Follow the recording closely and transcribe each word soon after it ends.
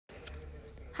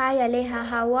Hi Aleja,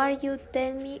 how are you?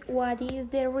 Tell me what is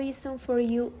the reason for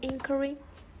your inquiry?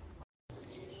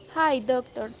 Hi,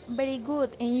 doctor. Very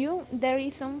good. And you? The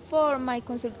reason for my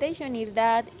consultation is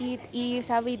that it is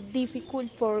a bit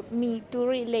difficult for me to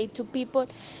relate to people.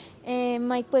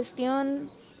 My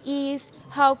question is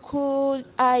how could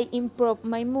I improve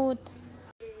my mood?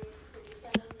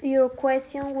 Your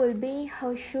question will be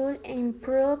how should I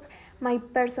improve my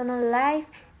personal life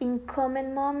in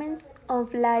common moments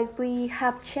of life we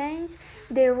have changed.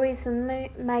 The reason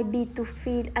might be to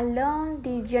feel alone,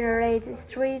 this generates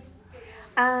stress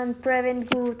and prevent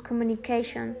good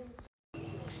communication.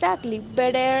 Exactly.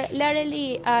 Better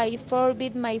lately, I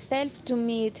forbid myself to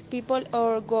meet people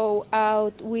or go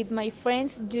out with my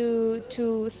friends due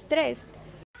to stress.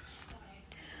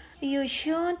 You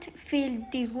should feel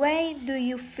this way. Do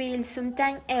you feel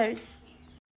something else?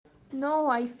 No,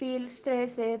 I feel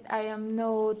stressed. I am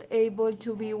not able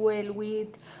to be well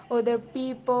with other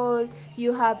people.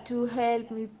 You have to help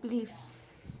me, please.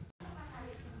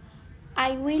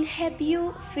 I will help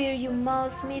you. Fear you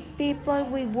must meet people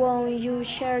with whom you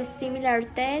share similar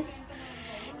tastes.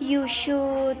 You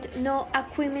should not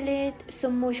accumulate so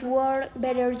much work.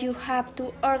 Better you have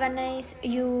to organize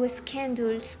your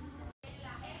schedules.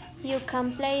 You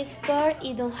can play sport.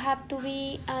 It don't have to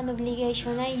be an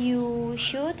obligation, and you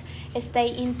should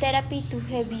stay in therapy to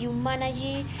help you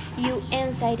manage your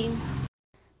anxiety.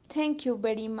 Thank you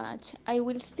very much. I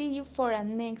will see you for a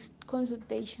next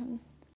consultation.